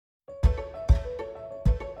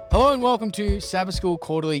Hello and welcome to Sabbath School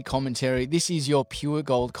Quarterly Commentary. This is your Pure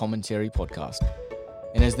Gold Commentary podcast.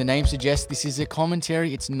 And as the name suggests, this is a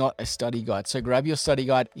commentary, it's not a study guide. So grab your study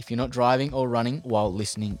guide if you're not driving or running while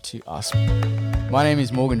listening to us. My name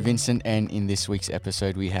is Morgan Vincent, and in this week's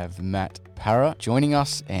episode we have Matt Parra joining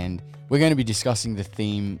us, and we're going to be discussing the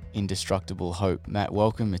theme Indestructible Hope. Matt,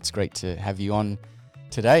 welcome. It's great to have you on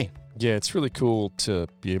today. Yeah, it's really cool to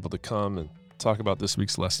be able to come and talk about this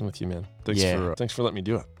week's lesson with you, man. Thanks for letting me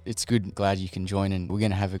do it. It's good. Glad you can join, and we're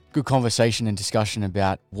going to have a good conversation and discussion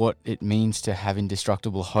about what it means to have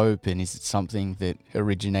indestructible hope, and is it something that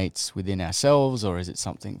originates within ourselves, or is it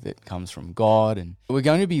something that comes from God? And we're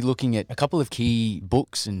going to be looking at a couple of key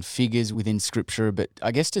books and figures within Scripture, but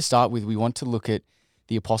I guess to start with, we want to look at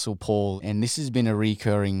the Apostle Paul, and this has been a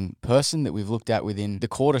recurring person that we've looked at within the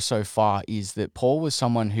quarter so far, is that Paul was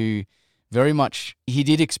someone who very much, he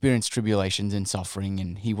did experience tribulations and suffering,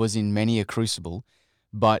 and he was in many a crucible,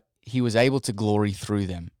 but he was able to glory through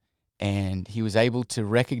them, and he was able to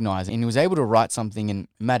recognize, and he was able to write something. And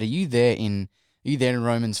Matt, are you there in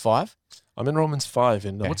Romans 5? I'm in Romans 5,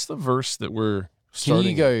 and what's the verse that we're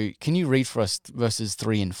starting? Can you read for us verses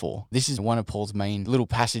 3 and 4? This is one of Paul's main little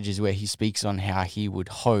passages where he speaks on how he would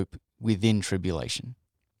hope within tribulation.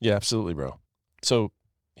 Yeah, absolutely, bro. So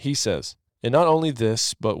he says, "And not only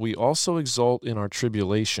this, but we also exult in our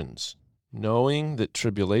tribulations, knowing that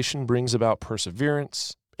tribulation brings about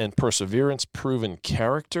perseverance, and perseverance proven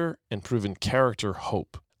character, and proven character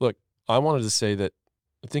hope." Look, I wanted to say that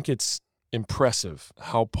I think it's impressive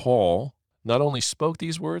how Paul not only spoke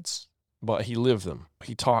these words, but he lived them.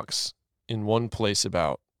 He talks in one place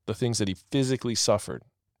about the things that he physically suffered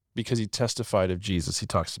because he testified of Jesus. He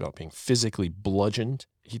talks about being physically bludgeoned.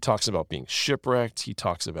 He talks about being shipwrecked. He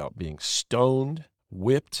talks about being stoned,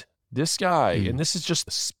 whipped. This guy, and this is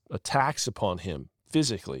just attacks upon him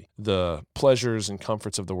physically, the pleasures and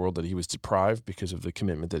comforts of the world that he was deprived because of the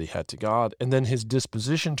commitment that he had to God. And then his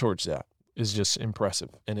disposition towards that is just impressive.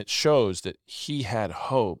 And it shows that he had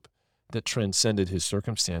hope that transcended his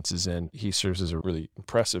circumstances. And he serves as a really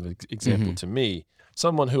impressive example to me.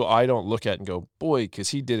 Someone who I don't look at and go, boy,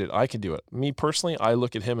 because he did it, I can do it. Me personally, I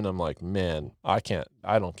look at him and I'm like, man, I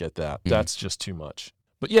don't get that. That's just too much.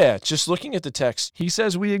 But yeah, just looking at the text, he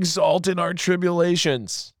says we exalt in our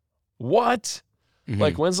tribulations. What?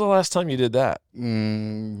 Like, when's the last time you did that?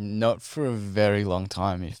 Not for a very long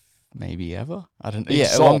time, if maybe ever. I don't know.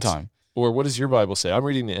 Exalt. Yeah, a long time. Or what does your Bible say? I'm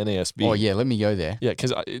reading the NASB. Oh, yeah, let me go there. Yeah,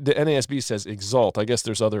 because the NASB says exalt. I guess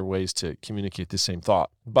there's other ways to communicate the same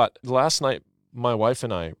thought. But last night, my wife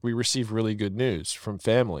and I, we received really good news from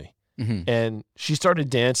family. And she started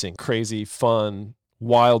dancing, crazy, fun,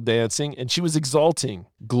 wild dancing, and she was exalting.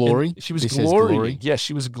 Glory? And she was glorying. Yeah,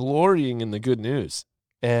 she was glorying in the good news.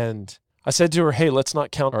 And I said to her, hey, let's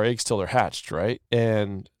not count our eggs till they're hatched, right?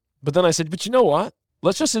 But then I said, but you know what?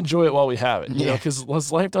 Let's just enjoy it while we have it, you know,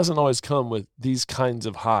 because life doesn't always come with these kinds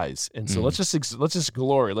of highs. And so let's just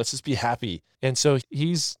glory. Let's just be happy. And so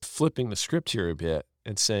he's flipping the script here a bit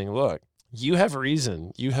and saying, look, you have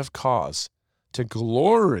reason, you have cause to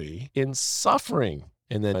glory in suffering.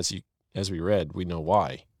 And then as we read, we know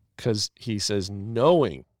why. Because he says,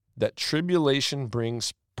 knowing that tribulation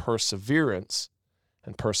brings perseverance,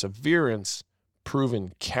 and perseverance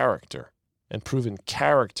proven character, and proven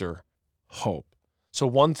character hope. So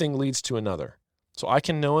one thing leads to another. So I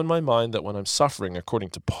can know in my mind that when I'm suffering,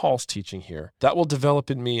 according to Paul's teaching here, that will develop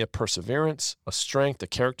in me a perseverance, a strength, a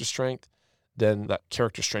character strength. Then that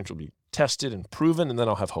character strength will be tested and proven, and then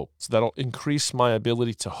I'll have hope. So that'll increase my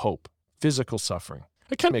ability to hope. Physical suffering.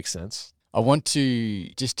 It kind of makes sense. I want to,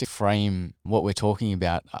 just to frame what we're talking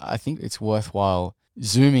about, I think it's worthwhile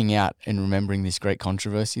zooming out and remembering this great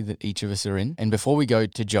controversy that each of us are in. And before we go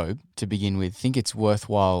to Job, to begin with, I think it's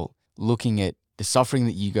worthwhile looking at the suffering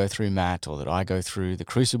that you go through, Matt, or that I go through, the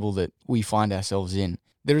crucible that we find ourselves in.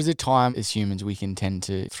 There is a time as humans we can tend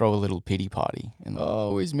to throw a little pity party and,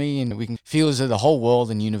 oh, it's me, and we can feel as though the whole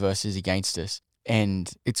world and universe is against us.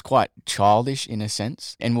 And it's quite childish in a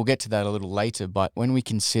sense, and we'll get to that a little later, but when we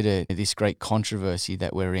consider this great controversy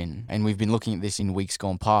that we're in, and we've been looking at this in weeks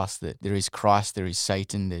gone past, that there is Christ, there is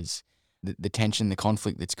Satan, there's the tension, the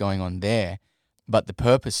conflict that's going on there, but the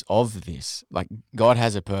purpose of this, like God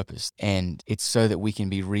has a purpose, and it's so that we can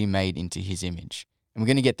be remade into his image. And we're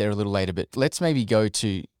going to get there a little later, but let's maybe go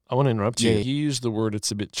to... I want to interrupt you. You used the word, it's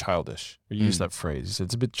a bit childish, or you used that phrase. You said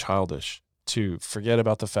it's a bit childish to forget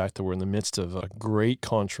about the fact that we're in the midst of a great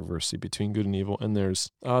controversy between good and evil, and there's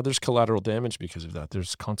collateral damage because of that.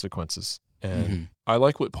 There's consequences. And I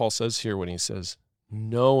like what Paul says here when he says,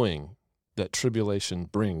 knowing that tribulation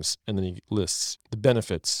brings, and then he lists the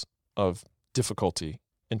benefits of difficulty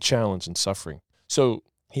and challenge and suffering. So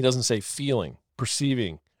He doesn't say feeling,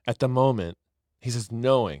 perceiving at the moment. He says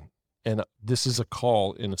knowing. And this is a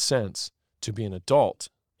call, in a sense, to be an adult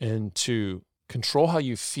and to control how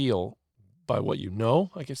you feel by what you know.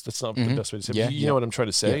 I guess that's not the best way to say it. Yeah, You know what I'm trying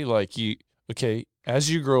to say? Yeah. Like as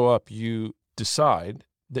you grow up, you decide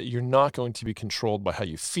that you're not going to be controlled by how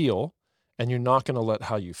you feel, and you're not going to let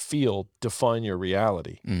how you feel define your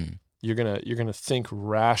reality. You're gonna think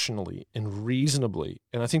rationally and reasonably.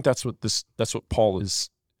 And I think that's what Paul is,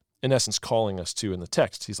 in essence, calling us to in the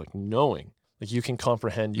text. He's like, knowing. Like, you can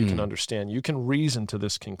comprehend, you can understand, you can reason to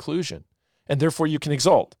this conclusion, and therefore you can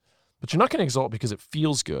exalt. But you're not going to exalt because it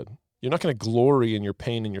feels good. You're not going to glory in your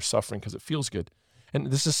pain and your suffering because it feels good.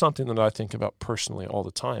 And this is something that I think about personally all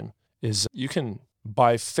the time, is you can,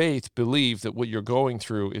 by faith, believe that what you're going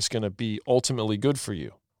through is going to be ultimately good for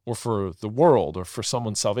you or for the world or for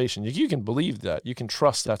someone's salvation. You can believe that. You can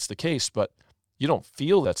trust that's the case, but you don't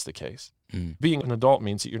feel that's the case. Being an adult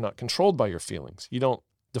means that you're not controlled by your feelings. You don't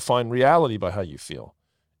define reality by how you feel.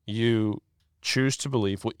 You choose to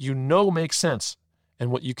believe what you know makes sense and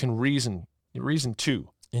what you can reason to.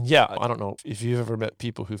 And yeah, I don't know if you've ever met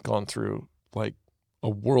people who've gone through like a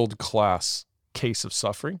world-class case of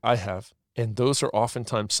suffering. I have. And those are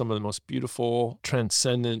oftentimes some of the most beautiful,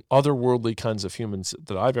 transcendent, otherworldly kinds of humans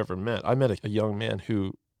that I've ever met. I met a young man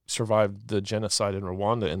who survived the genocide in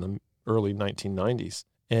Rwanda in the early 1990s.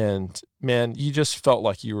 And man, you just felt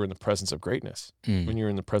like you were in the presence of greatness when you were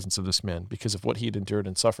in the presence of this man because of what he'd endured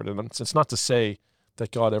and suffered. And it's not to say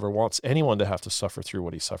that God ever wants anyone to have to suffer through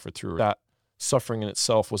what he suffered through. That suffering in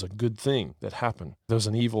itself was a good thing that happened. There was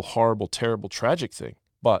an evil, horrible, terrible, tragic thing.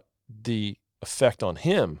 But the effect on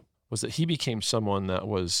him was that he became someone that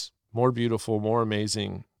was more beautiful, more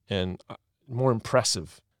amazing, and more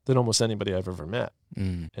impressive than almost anybody I've ever met.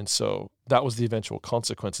 And so that was the eventual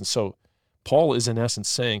consequence. And so Paul is in essence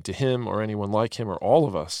saying to him or anyone like him or all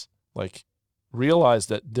of us, like, realize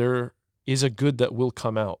that there is a good that will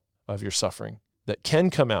come out of your suffering, that can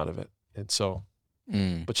come out of it. And so,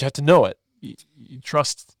 but you have to know it. You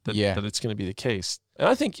trust that it's going to be the case. And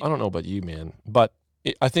I don't know about you, man, but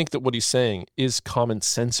I think that what he's saying is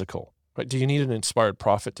commonsensical. Right? Do you need an inspired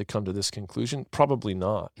prophet to come to this conclusion? Probably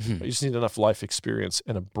not. You just need enough life experience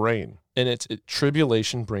and a brain. And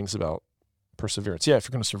tribulation brings about perseverance. Yeah, if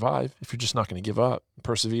you're going to survive, if you're just not going to give up,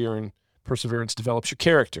 persevere, and perseverance develops your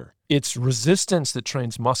character. It's resistance that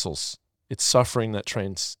trains muscles. It's suffering that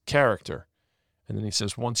trains character. And then he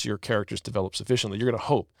says, once your character's developed sufficiently, you're going to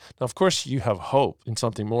hope. Now, of course, you have hope in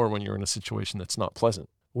something more when you're in a situation that's not pleasant.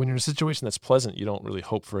 When you're in a situation that's pleasant, you don't really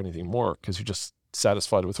hope for anything more because you're just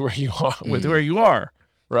satisfied with where you are,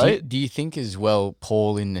 right? Do you think as well,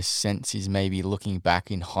 Paul, in this sense, is maybe looking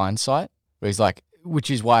back in hindsight, where he's like,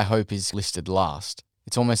 which is why hope is listed last.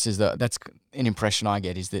 It's almost as though that's an impression I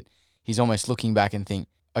get, is that he's almost looking back and think,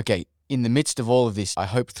 okay, in the midst of all of this, I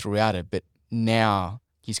hoped throughout it, but now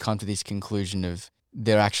he's come to this conclusion of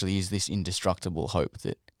there actually is this indestructible hope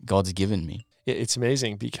that God's given me. It's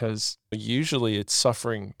amazing because usually it's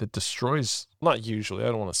suffering that destroys, not usually, I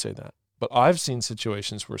don't want to say that, but I've seen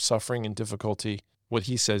situations where suffering and difficulty, what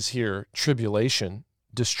he says here, tribulation,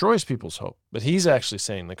 destroys people's hope. But he's actually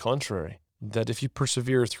saying the contrary, that if you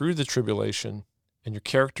persevere through the tribulation and your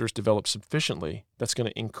characters develop sufficiently, that's going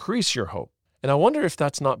to increase your hope. And I wonder if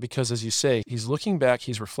that's not because, as you say, he's looking back,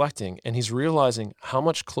 he's reflecting, and he's realizing how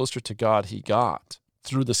much closer to God he got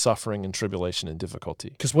through the suffering and tribulation and difficulty.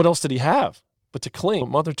 Because what else did he have but to cling?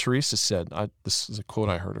 Mother Teresa said, this is a quote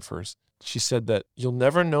I heard of hers, she said that you'll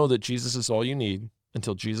never know that Jesus is all you need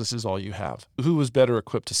until Jesus is all you have. Who was better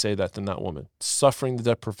equipped to say that than that woman? Suffering the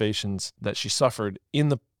deprivations that she suffered in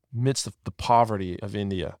the midst of the poverty of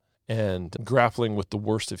India and grappling with the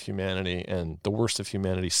worst of humanity and the worst of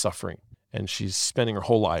humanity's suffering. And she's spending her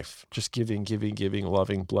whole life just giving,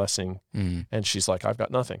 loving, blessing. And she's like, I've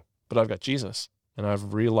got nothing, but I've got Jesus. And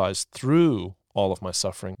I've realized through all of my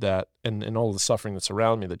suffering that, and all of the suffering that's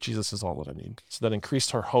around me, that Jesus is all that I need. So that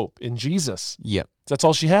increased her hope in Jesus. Yep. That's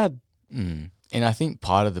all she had. And I think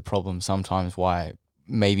part of the problem sometimes why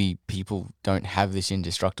maybe people don't have this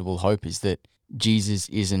indestructible hope is that Jesus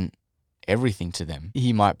isn't everything to them.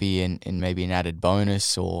 He might be in maybe an added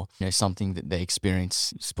bonus or something that they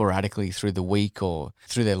experience sporadically through the week or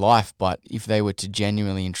through their life. But if they were to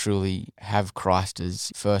genuinely and truly have Christ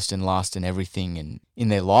as first and last and everything and in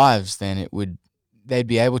their lives, then they'd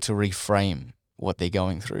be able to reframe what they're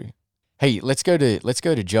going through. Hey, let's go to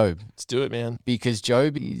Job. Let's do it, man. Because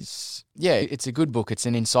Job is, it's a good book. It's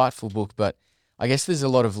an insightful book, but I guess there's a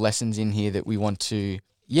lot of lessons in here that we want to,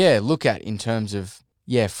 look at in terms of,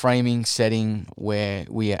 framing, setting where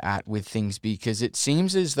we are at with things, because it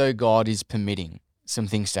seems as though God is permitting some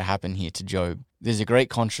things to happen here to Job. There's a great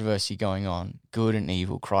controversy going on, good and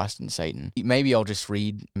evil, Christ and Satan. Maybe I'll just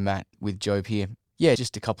read, Matt, with Job here. Yeah,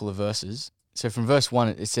 just a couple of verses. So from verse 1,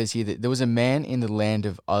 it says here that there was a man in the land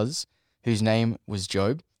of Uz whose name was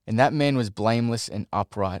Job, and that man was blameless and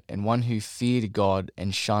upright, and one who feared God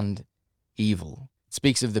and shunned evil. It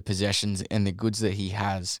speaks of the possessions and the goods that he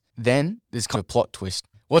has. Then there's kind of a plot twist.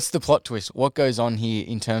 What's the plot twist? What goes on here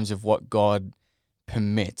in terms of what God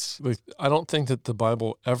permits? Look, I don't think that the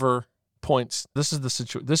Bible ever points. This is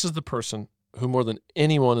the person who more than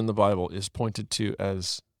anyone in the Bible is pointed to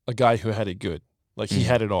as a guy who had it good. Like he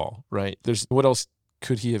had it all, right? What else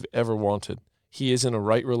could he have ever wanted? He is in a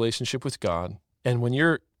right relationship with God. And when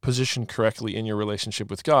you're positioned correctly in your relationship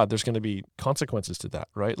with God, there's going to be consequences to that,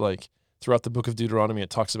 right? Like throughout the book of Deuteronomy, it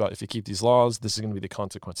talks about if you keep these laws, this is going to be the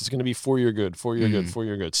consequence. It's going to be for your good, for your good, for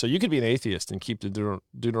your good. So you could be an atheist and keep the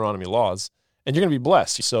Deuteronomy laws, and you're going to be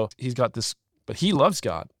blessed. So he's got this, but he loves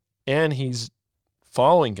God, and he's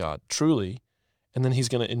following God truly, and then he's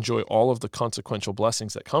going to enjoy all of the consequential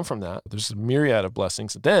blessings that come from that. There's a myriad of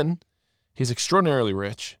blessings. Then he's extraordinarily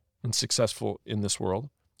rich and successful in this world.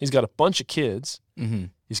 He's got a bunch of kids. Mm-hmm.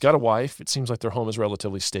 He's got a wife. It seems like their home is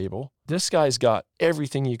relatively stable. This guy's got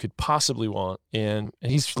everything you could possibly want, and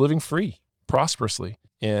he's living free, prosperously.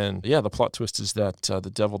 And yeah, the plot twist is that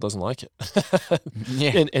the devil doesn't like it.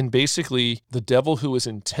 Yeah. And basically, the devil, who is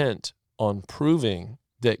intent on proving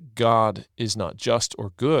that God is not just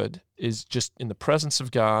or good, is just in the presence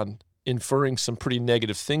of God, inferring some pretty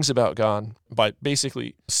negative things about God by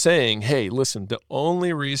basically saying, hey, listen, the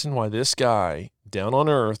only reason why this guy down on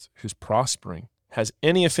earth who's prospering has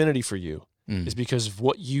any affinity for you is because of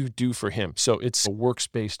what you do for him. So it's a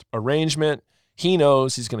works-based arrangement. He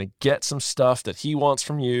knows he's going to get some stuff that he wants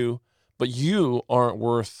from you, but you aren't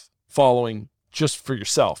worth following just for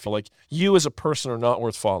yourself. Like, you as a person are not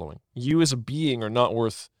worth following. You as a being are not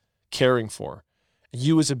worth caring for.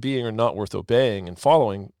 You as a being are not worth obeying and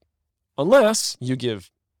following unless you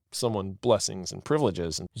give someone blessings and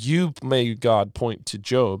privileges. And you made God point to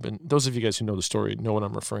Job. And those of you guys who know the story know what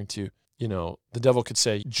I'm referring to. You know, the devil could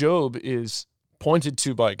say Job is pointed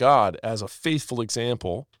to by God as a faithful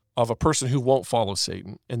example of a person who won't follow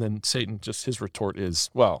Satan. And then Satan, just his retort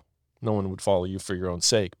is, well, no one would follow you for your own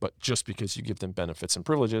sake, but just because you give them benefits and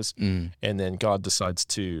privileges. And then God decides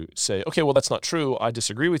to say, okay, well, that's not true. I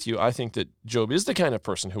disagree with you. I think that Job is the kind of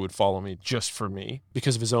person who would follow me just for me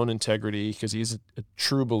because of his own integrity, because he's a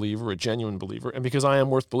true believer, a genuine believer, and because I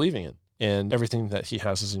am worth believing in, and everything that he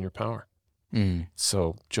has is in your power.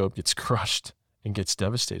 So Job gets crushed and gets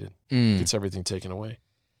devastated, gets everything taken away.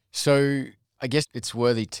 So I guess it's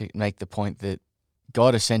worthy to make the point that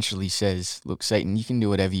God essentially says, look, Satan, you can do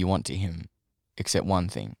whatever you want to him, except one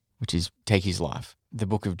thing, which is take his life. The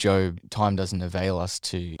book of Job, time doesn't avail us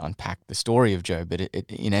to unpack the story of Job, but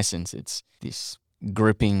in essence, it's this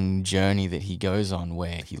gripping journey that he goes on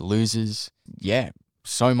where he loses,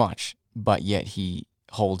 so much, but yet he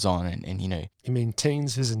holds on and he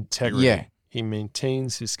maintains his integrity. Yeah. He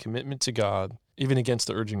maintains his commitment to God, even against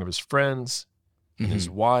the urging of his friends and his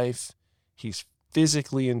wife. He's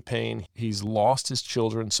physically in pain. He's lost his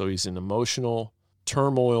children, so he's in emotional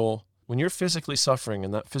turmoil. When you're physically suffering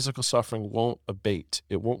and that physical suffering won't abate,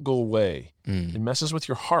 it won't go away, it messes with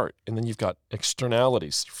your heart. And then you've got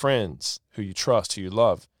externalities, friends who you trust, who you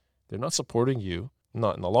love. They're not supporting you,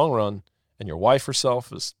 not in the long run, and your wife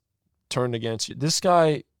herself is turned against you. This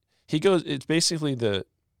guy, it's basically the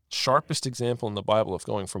sharpest example in the Bible of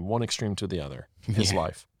going from one extreme to the other in his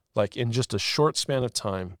life. Like, in just a short span of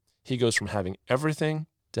time, he goes from having everything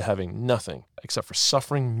to having nothing except for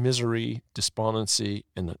suffering, misery, despondency,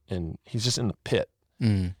 and he's just in the pit.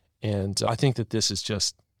 And I think that this is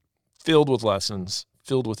just filled with lessons,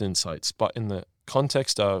 filled with insights, but in the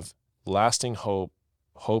context of lasting hope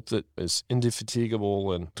that is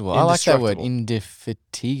indefatigable and I like that word,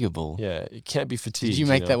 indefatigable. Yeah, it can't be fatigued. Did you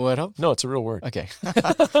make that word up? No, it's a real word. Okay.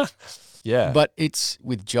 Yeah. But it's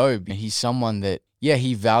with Job, he's someone that,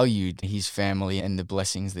 he valued his family and the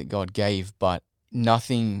blessings that God gave, but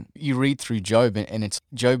nothing, you read through Job and it's,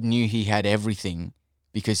 Job knew he had everything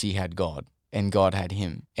because he had God and God had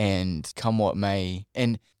him, and come what may.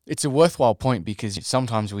 And it's a worthwhile point because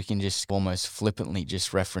sometimes we can just almost flippantly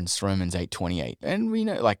just reference Romans 8:28. And we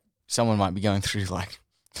know, like, someone might be going through like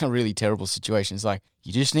a really terrible situation. It's like,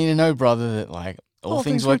 you just need to know, brother, that like all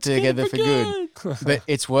things work together for good. But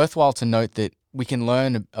it's worthwhile to note that we can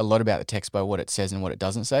learn a lot about the text by what it says and what it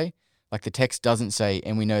doesn't say. Like, the text doesn't say,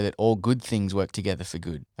 and we know that all good things work together for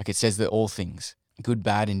good. Like, it says that all things, good,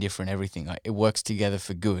 bad, indifferent, everything, like, it works together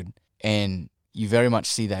for good. And you very much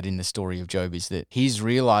see that in the story of Job, is that he's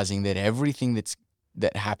realizing that everything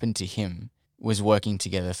that happened to him was working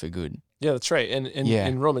together for good. Yeah, that's right. And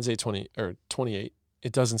in Romans 8:20 or 28,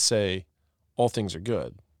 it doesn't say all things are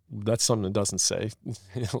good. That's something it doesn't say.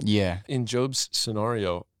 Yeah. In Job's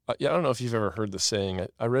scenario, I don't know if you've ever heard the saying.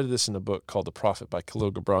 I read this in a book called The Prophet by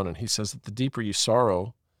Khalil Gibran, and he says that the deeper you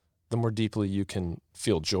sorrow, the more deeply you can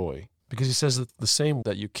feel joy. Because he says that the same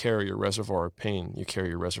that you carry your reservoir of pain, you carry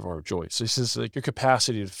your reservoir of joy. So he says like your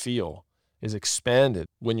capacity to feel is expanded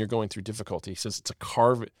when you're going through difficulty. He says it's a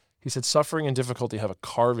carve. He said suffering and difficulty have a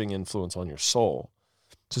carving influence on your soul.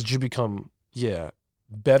 So that you become,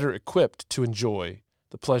 better equipped to enjoy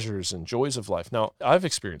the pleasures and joys of life. Now, I've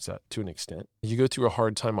experienced that to an extent. You go through a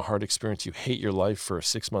hard time, a hard experience, you hate your life for a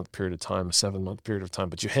 6-month period of time, a 7-month period of time,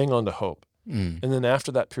 but you hang on to hope. And then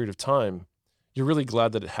after that period of time, you're really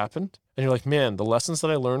glad that it happened. And you're like, man, the lessons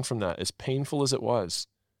that I learned from that, as painful as it was,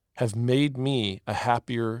 have made me a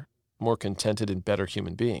happier, more contented, and better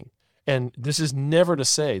human being. And this is never to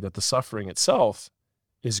say that the suffering itself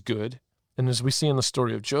is good. And as we see in the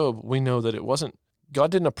story of Job, we know that it wasn't,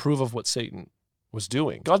 God didn't approve of what Satan was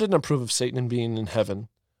doing. God didn't approve of Satan being in heaven,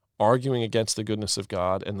 arguing against the goodness of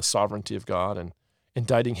God and the sovereignty of God and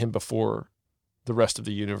indicting him before the rest of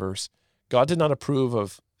the universe. God did not approve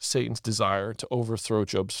of Satan's desire to overthrow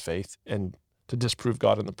Job's faith and to disprove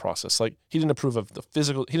God in the process. Like he didn't approve of the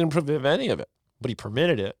physical, he didn't approve of any of it, but he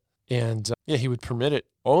permitted it. And he would permit it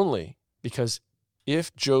only because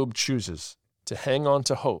if Job chooses to hang on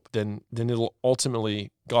to hope, then it'll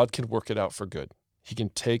ultimately, God can work it out for good. He can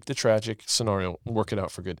take the tragic scenario and work it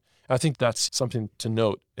out for good. I think that's something to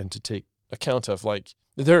note and to take account of. Like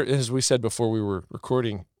there, as we said before we were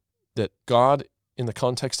recording, that God, in the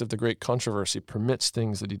context of the great controversy, permits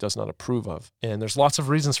things that he does not approve of. And there's lots of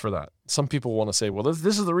reasons for that. Some people want to say, well,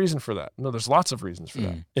 this is the reason for that. No, there's lots of reasons for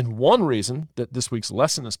that. And one reason that this week's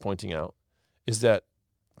lesson is pointing out is that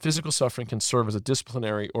physical suffering can serve as a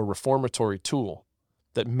disciplinary or reformatory tool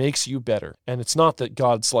that makes you better. And it's not that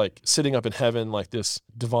God's like sitting up in heaven like this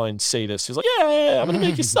divine sadist who's like, I'm going to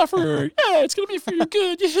make you suffer. It's going to be for your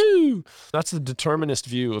good. Yahoo! That's the determinist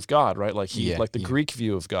view of God, right? Like the Greek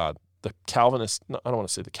view of God, the Calvinist, I don't want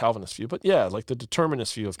to say the Calvinist view, but like the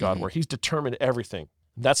determinist view of God, where he's determined everything.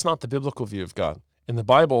 That's not the biblical view of God. In the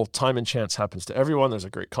Bible, time and chance happens to everyone. There's a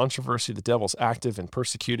great controversy. The devil's active in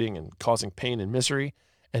persecuting and causing pain and misery.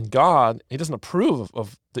 And God, he doesn't approve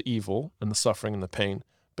of the evil and the suffering and the pain,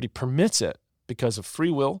 but he permits it because of free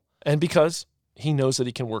will and because he knows that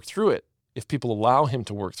he can work through it if people allow him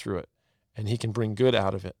to work through it, and he can bring good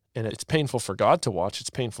out of it. And it's painful for God to watch. It's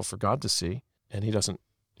painful for God to see. And he doesn't,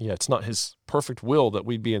 it's not his perfect will that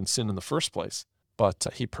we'd be in sin in the first place, but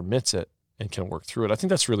he permits it and can work through it. I think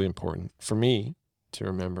that's really important for me to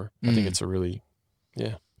remember. I think it's a really,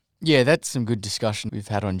 Yeah, that's some good discussion we've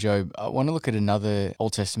had on Job. I want to look at another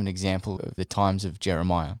Old Testament example of the times of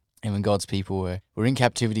Jeremiah and when God's people were in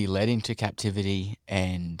captivity, led into captivity,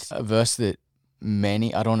 and a verse that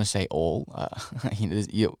many, I don't want to say all,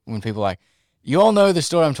 when people are like, you all know the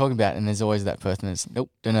story I'm talking about, and there's always that person that's,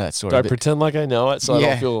 nope, don't know that story. Do I pretend like I know it so I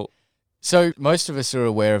don't feel... So most of us are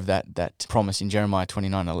aware of that promise in Jeremiah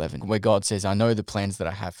 29:11, where God says, I know the plans that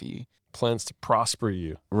I have for you. Plans to prosper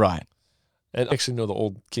you. Right. And I actually know the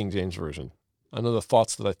old King James Version. I know the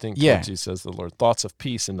thoughts that I think towards you, says the Lord. Thoughts of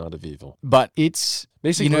peace and not of evil. But it's...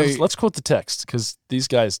 Basically, let's quote the text, because these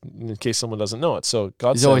guys, in case someone doesn't know it. So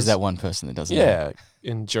God says... There's always that one person that doesn't know. Yeah.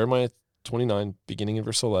 In Jeremiah 29, beginning in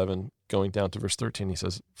verse 11, going down to verse 13, he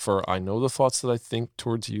says, For I know the thoughts that I think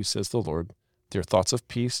towards you, says the Lord. They're thoughts of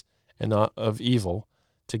peace and not of evil,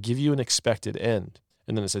 to give you an expected end.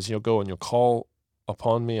 And then it says, you'll go and you'll call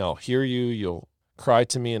upon me, I'll hear you, you'll cry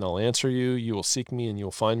to me and I'll answer you, you will seek me and you'll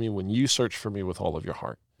find me when you search for me with all of your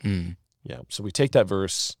heart. Yeah, so we take that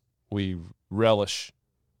verse, we relish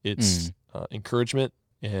its encouragement,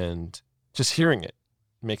 and just hearing it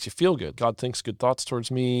makes you feel good. God thinks good thoughts towards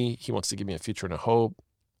me, he wants to give me a future and a hope,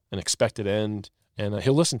 an expected end, and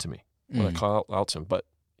he'll listen to me when I call out to him. But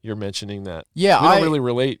you're mentioning that we don't really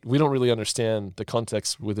relate, we don't really understand the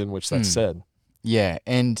context within which that's said. Yeah,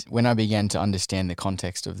 and when I began to understand the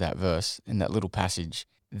context of that verse in that little passage,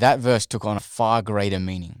 that verse took on a far greater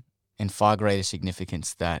meaning and far greater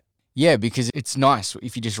significance because it's nice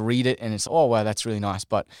if you just read it and it's, oh, wow, that's really nice.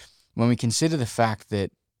 But when we consider the fact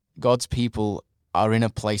that God's people are in a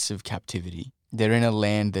place of captivity, they're in a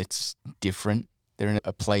land that's different, they're in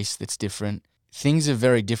a place that's different, things are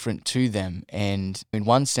very different to them. And in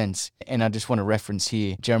one sense, and I just want to reference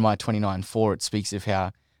here, Jeremiah 29:4, it speaks of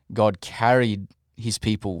how God carried his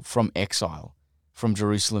people from exile, from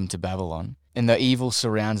Jerusalem to Babylon, and the evil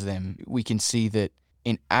surrounds them. We can see that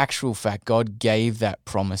in actual fact, God gave that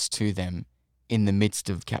promise to them in the midst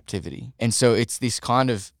of captivity. And so it's this kind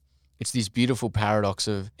of, It's this beautiful paradox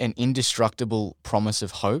of an indestructible promise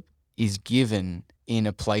of hope is given in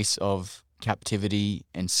a place of captivity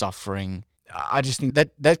and suffering. I just think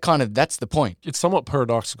that's the point. It's somewhat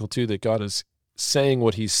paradoxical too that God is saying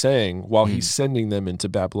what he's saying while he's sending them into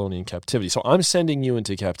Babylonian captivity. So I'm sending you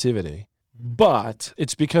into captivity, but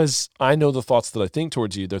it's because I know the thoughts that I think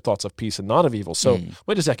towards you. They're thoughts of peace and not of evil. So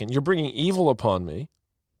wait a second, you're bringing evil upon me,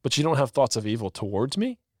 but you don't have thoughts of evil towards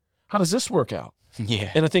me? How does this work out?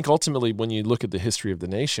 Yeah. And I think ultimately when you look at the history of the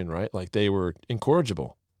nation, right, like they were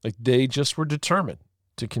incorrigible. Like they just were determined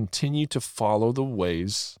to continue to follow the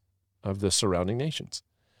ways of the surrounding nations.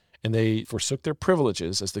 And they forsook their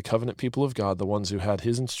privileges as the covenant people of God, the ones who had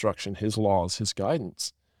his instruction, his laws, his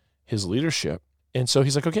guidance, his leadership. And so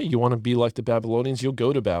he's like, okay, you want to be like the Babylonians? You'll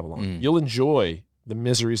go to Babylon. You'll enjoy the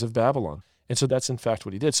miseries of Babylon. And so that's in fact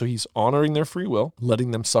what he did. So he's honoring their free will,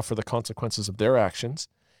 letting them suffer the consequences of their actions.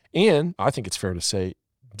 And I think it's fair to say,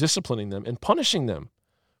 disciplining them and punishing them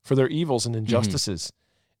for their evils and injustices.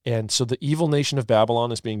 And so the evil nation of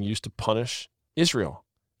Babylon is being used to punish Israel.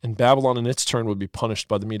 And Babylon in its turn would be punished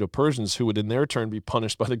by the Medo-Persians, who would in their turn be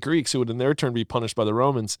punished by the Greeks, who would in their turn be punished by the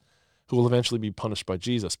Romans, who will eventually be punished by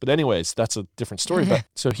Jesus. But anyways, that's a different story. But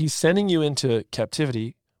so he's sending you into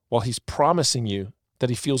captivity while he's promising you that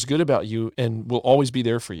he feels good about you and will always be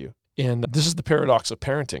there for you. And this is the paradox of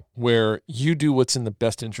parenting, where you do what's in the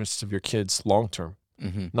best interests of your kids long-term,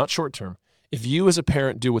 not short-term. If you as a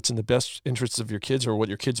parent do what's in the best interests of your kids or what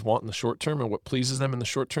your kids want in the short term and what pleases them in the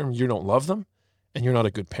short term, you don't love them and you're not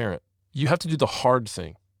a good parent. You have to do the hard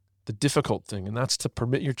thing, the difficult thing, and that's to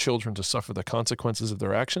permit your children to suffer the consequences of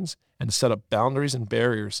their actions and to set up boundaries and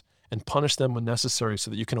barriers and punish them when necessary so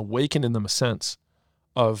that you can awaken in them a sense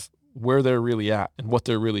of where they're really at and what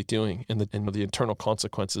they're really doing and the internal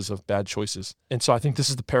consequences of bad choices. And so I think this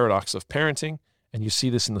is the paradox of parenting, and you see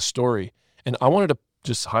this in the story. And I wanted to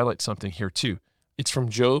just highlight something here too. It's from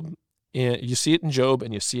Job, and you see it in Job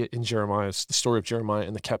and you see it in Jeremiah. It's the story of Jeremiah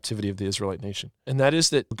and the captivity of the Israelite nation. And that is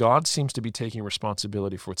that God seems to be taking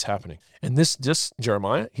responsibility for what's happening. And this just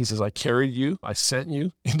Jeremiah, he says, I carried you, I sent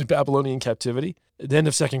you into Babylonian captivity. At the end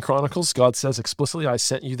of 2 Chronicles, God says explicitly, I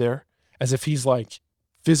sent you there, as if he's like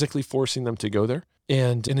physically forcing them to go there.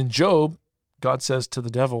 And in Job, God says to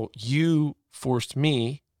the devil, you forced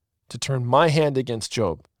me to turn my hand against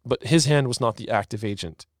Job. But his hand was not the active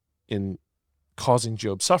agent in causing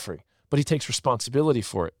Job suffering, but he takes responsibility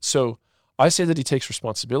for it. So I say that he takes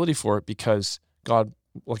responsibility for it because God,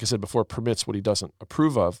 like I said before, permits what he doesn't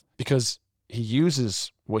approve of, because he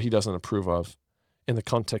uses what he doesn't approve of in the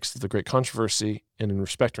context of the great controversy and in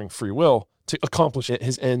respecting free will to accomplish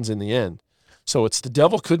his ends in the end. So it's the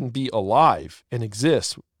devil couldn't be alive and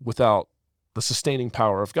exist without the sustaining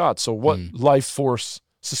power of God. So what life force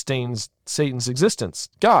sustains Satan's existence?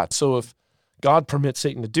 God. So if God permits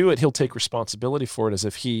Satan to do it, he'll take responsibility for it as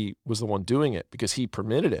if he was the one doing it because he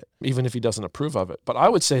permitted it, even if he doesn't approve of it. But I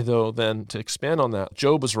would say, though, then to expand on that,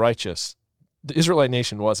 Job was righteous. The Israelite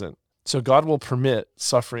nation wasn't. So God will permit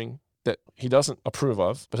suffering that he doesn't approve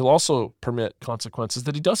of, but he'll also permit consequences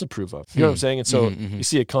that he does approve of. You know what I'm saying? And so you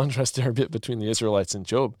see a contrast there a bit between the Israelites and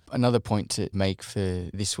Job. Another point to make for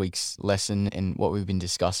this week's lesson and what we've been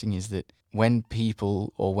discussing is that when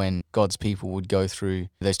people or when God's people would go through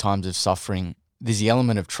those times of suffering, there's the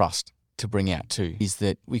element of trust to bring out too, is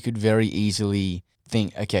that we could very easily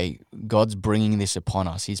think, okay, God's bringing this upon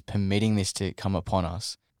us. He's permitting this to come upon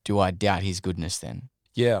us. Do I doubt his goodness then?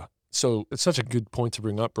 Yeah. So it's such a good point to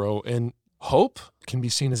bring up, bro. And hope can be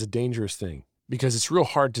seen as a dangerous thing because it's real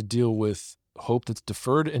hard to deal with hope that's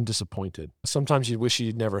deferred and disappointed. Sometimes you wish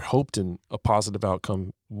you'd never hoped in a positive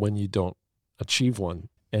outcome when you don't achieve one.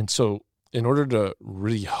 And so in order to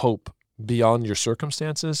really hope beyond your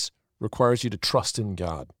circumstances requires you to trust in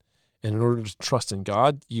God. And in order to trust in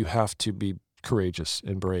God, you have to be courageous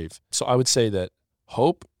and brave. So I would say that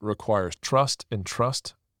hope requires trust, and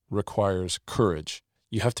trust requires courage.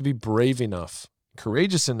 You have to be brave enough,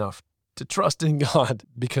 courageous enough to trust in God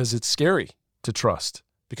because it's scary to trust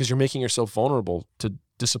because you're making yourself vulnerable to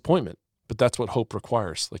disappointment. But that's what hope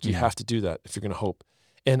requires. Like you have to do that if you're going to hope.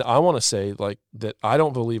 And I want to say like that I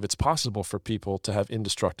don't believe it's possible for people to have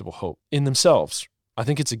indestructible hope in themselves. I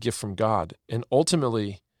think it's a gift from God. And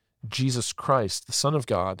ultimately, Jesus Christ, the Son of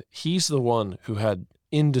God, he's the one who had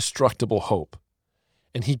indestructible hope.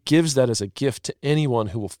 And he gives that as a gift to anyone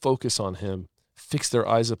who will focus on him, fix their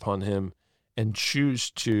eyes upon him, and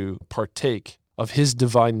choose to partake of his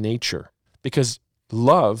divine nature. Because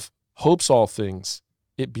love hopes all things,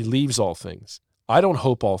 it believes all things. I don't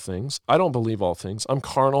hope all things. I don't believe all things. I'm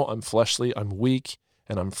carnal, I'm fleshly, I'm weak,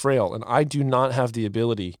 and I'm frail. And I do not have the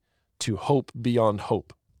ability to hope beyond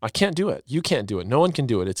hope. I can't do it. You can't do it. No one can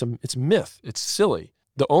do it. It's a myth. It's silly.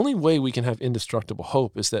 The only way we can have indestructible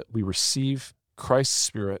hope is that we receive Christ's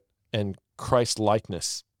Spirit and Christ's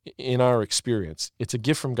likeness in our experience. It's a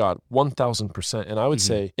gift from God, 1,000%. And I would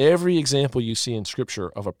say every example you see in Scripture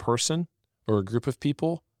of a person or a group of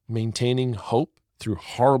people maintaining hope through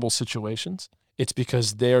horrible situations, it's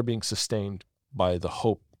because they are being sustained by the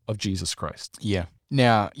hope of Jesus Christ. Yeah.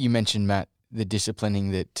 Now, you mentioned, Matt, the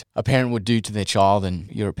disciplining that a parent would do to their child, and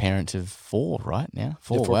you're a parent of 4 right now?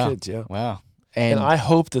 4, Yeah, 4 wow. kids, yeah. Wow. And I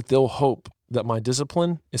hope that they'll hope that my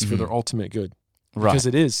discipline is for their ultimate good. Because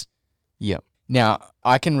it is. Yeah. Now,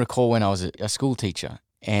 I can recall when I was a school teacher,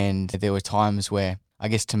 and there were times where, I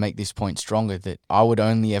guess to make this point stronger, that I would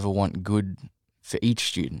only ever want good for each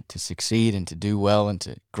student to succeed and to do well and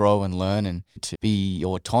to grow and learn and to be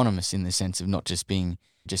autonomous in the sense of not just being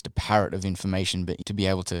just a parrot of information, but to be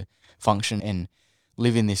able to function and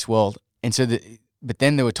live in this world. And so but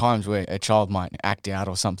then there were times where a child might act out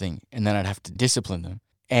or something, and then I'd have to discipline them.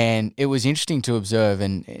 And it was interesting to observe,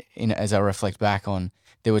 and as I reflect back on,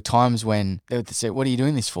 there were times when they would say, "What are you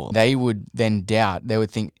doing this for?" They would then doubt. They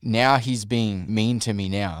would think, now he's being mean to me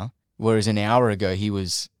now, whereas an hour ago he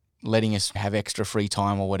was letting us have extra free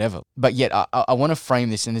time or whatever. But yet I want to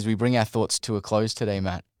frame this, and as we bring our thoughts to a close today,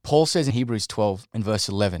 Matt, Paul says in Hebrews 12 and verse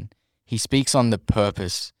 11, he speaks on the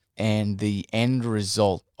purpose and the end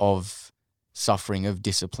result of suffering, of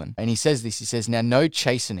discipline. And he says this, he says, "Now no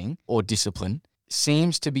chastening or discipline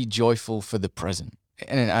seems to be joyful for the present."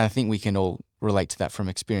 And I think we can all relate to that from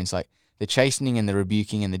experience. Like the chastening and the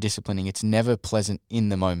rebuking and the disciplining, it's never pleasant in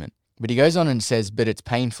the moment. But he goes on and says, "But it's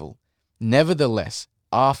painful. Nevertheless,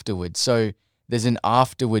 afterward." So there's an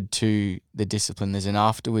afterward to the discipline. There's an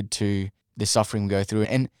afterward to the suffering we go through.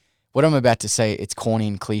 And what I'm about to say, it's corny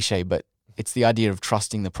and cliche, but it's the idea of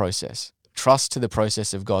trusting the process. Trust to the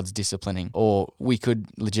process of God's disciplining. Or we could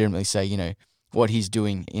legitimately say, what he's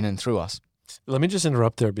doing in and through us. Let me just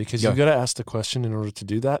interrupt there, because you've got to ask the question in order to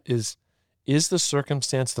do that is the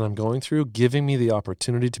circumstance that I'm going through giving me the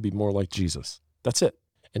opportunity to be more like Jesus? That's it.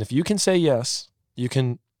 And if you can say yes, you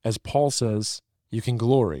can, as Paul says, you can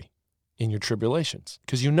glory in your tribulations,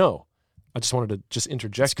 because I just wanted to just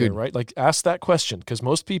interject there, right? Like ask that question, because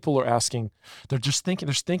most people are asking, they're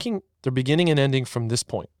thinking, they're beginning and ending from this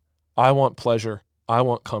point. I want pleasure. I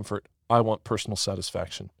want comfort. I want personal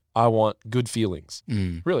satisfaction. I want good feelings,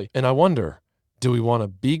 really. And I wonder, do we want to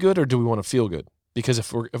be good or do we want to feel good? Because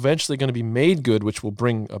if we're eventually going to be made good, which will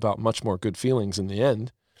bring about much more good feelings in the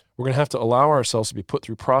end, we're going to have to allow ourselves to be put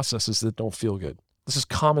through processes that don't feel good. This is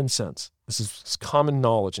common sense. This is common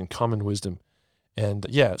knowledge and common wisdom. And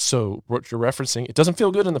so what you're referencing, it doesn't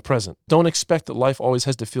feel good in the present. Don't expect that life always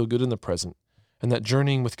has to feel good in the present and that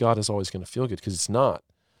journeying with God is always going to feel good, because it's not.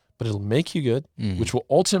 But it'll make you good, which will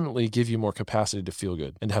ultimately give you more capacity to feel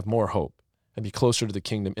good and have more hope and be closer to the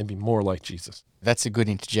kingdom and be more like Jesus. That's a good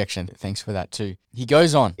interjection. Thanks for that too. He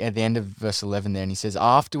goes on at the end of verse 11 there, and he says,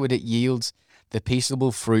 "Afterward it yields the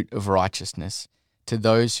peaceable fruit of righteousness to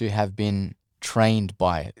those who have been trained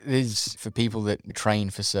by it." This is for people that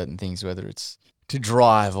train for certain things, whether it's to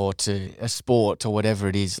drive or to a sport or whatever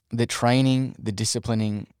it is. The training, the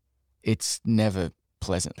disciplining, it's never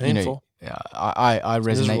pleasant. Painful. I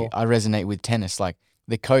resonate with tennis. Like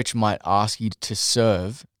the coach might ask you to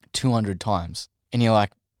serve 200 times, and you're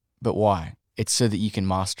like, but why? It's so that you can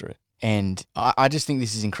master it. And I just think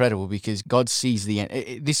this is incredible, because God sees the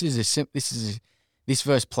end. This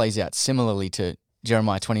verse plays out similarly to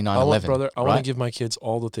Jeremiah 29:11. I want to give my kids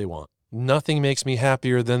all that they want. Nothing makes me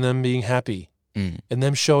happier than them being happy and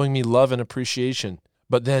them showing me love and appreciation.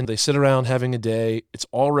 But then they sit around having a day. It's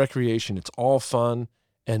all recreation. It's all fun.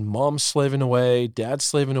 And mom's slaving away, dad's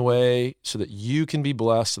slaving away so that you can be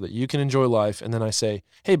blessed, so that you can enjoy life. And then I say,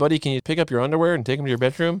 "Hey, buddy, can you pick up your underwear and take them to your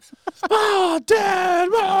bedroom?"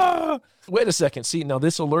 Dad, Wait a second. See, now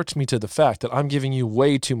this alerts me to the fact that I'm giving you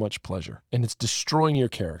way too much pleasure, and it's destroying your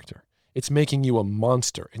character. It's making you a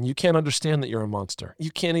monster, and you can't understand that you're a monster.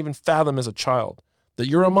 You can't even fathom as a child that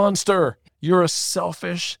you're a monster. You're a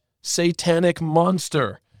selfish, satanic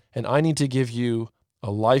monster. And I need to give you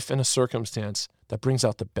a life and a circumstance that brings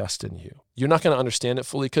out the best in you. You're not going to understand it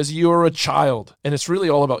fully because you're a child. And it's really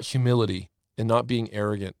all about humility and not being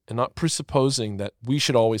arrogant and not presupposing that we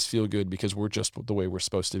should always feel good because we're just the way we're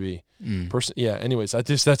supposed to be. Anyways,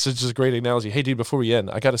 that's just a great analogy. Hey, dude, before we end,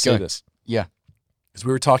 I got to say this. Yeah. Because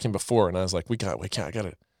we were talking before and I was like,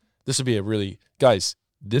 this would be guys,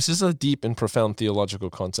 this is a deep and profound theological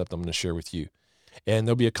concept I'm going to share with you. And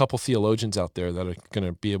there'll be a couple theologians out there that are going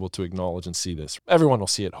to be able to acknowledge and see this. Everyone will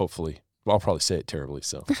see it, hopefully. Well, I'll probably say it terribly,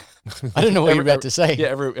 so. I don't know what you're about to say. Yeah,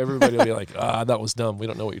 everybody will be like, that was dumb. We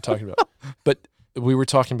don't know what you're talking about. But We were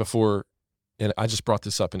talking before, and I just brought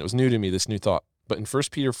this up, and it was new to me, this new thought. But in 1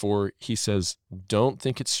 Peter 4, he says, don't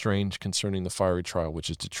think it's strange concerning the fiery trial, which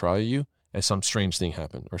is to try you as some strange thing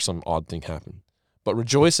happened or some odd thing happened. But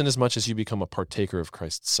rejoice inasmuch as you become a partaker of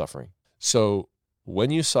Christ's suffering. So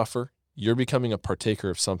when you suffer, you're becoming a partaker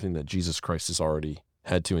of something that Jesus Christ has already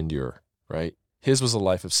had to endure, right? His was a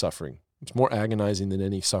life of suffering. It's more agonizing than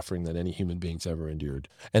any suffering that any human being's ever endured.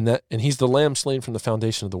 And he's the lamb slain from the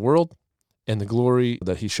foundation of the world. And the glory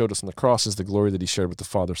that he showed us on the cross is the glory that he shared with the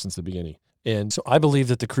Father since the beginning. And so I believe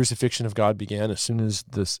that the crucifixion of God began as soon as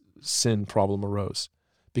this sin problem arose.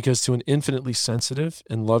 Because to an infinitely sensitive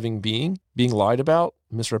and loving being lied about,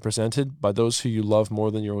 misrepresented by those who you love more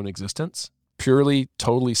than your own existence, purely,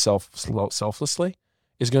 totally selflessly,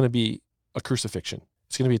 is going to be a crucifixion.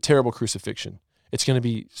 It's going to be a terrible crucifixion. It's going to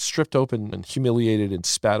be stripped open and humiliated and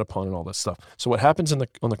spat upon and all that stuff. So what happens on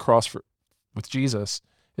the cross with Jesus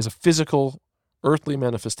is a physical, earthly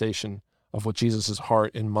manifestation of what Jesus'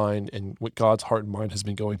 heart and mind and what God's heart and mind has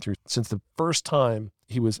been going through since the first time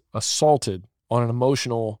he was assaulted on an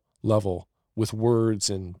emotional level with words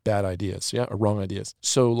and bad ideas, or wrong ideas.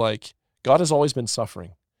 So God has always been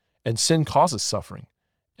suffering, and sin causes suffering.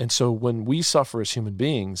 And so when we suffer as human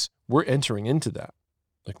beings, we're entering into that.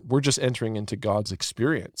 We're just entering into God's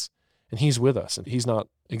experience, and he's with us, and he's not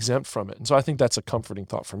exempt from it. And so I think that's a comforting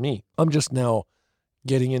thought for me. I'm just now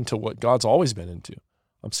getting into what God's always been into.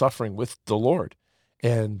 I'm suffering with the Lord,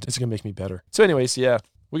 and it's going to make me better. So anyways,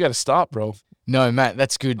 we got to stop, bro. No, Matt,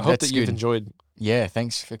 that's good. I hope that you've enjoyed. Yeah,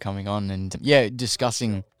 thanks for coming on and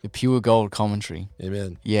discussing the pure gold commentary.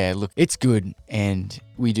 Amen. Yeah, look, it's good, and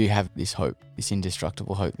we do have this hope, this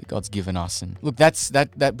indestructible hope that God's given us. And look,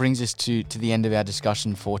 that brings us to the end of our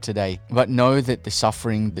discussion for today. But know that the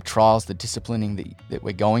suffering, the trials, the disciplining that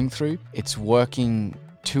we're going through, it's working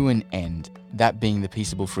to an end, that being the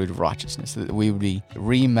peaceable fruit of righteousness, that we would be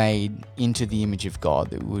remade into the image of God,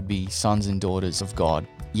 that we would be sons and daughters of God.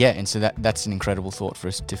 Yeah, and so that's an incredible thought for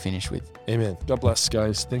us to finish with. Amen. God bless,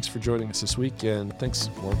 guys. Thanks for joining us this week, and thanks,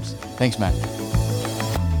 Worms. Thanks, Matt.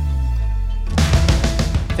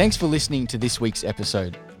 Thanks for listening to this week's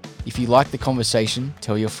episode. If you like the conversation,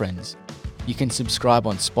 tell your friends. You can subscribe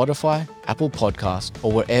on Spotify, Apple Podcast,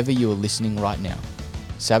 or wherever you are listening right now.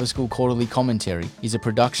 Sabbath School Quarterly Commentary is a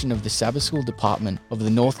production of the Sabbath School Department of the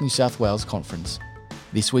North New South Wales Conference.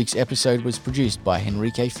 This week's episode was produced by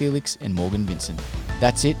Henrique Felix and Morgan Vincent.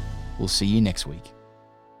 That's it. We'll see you next week.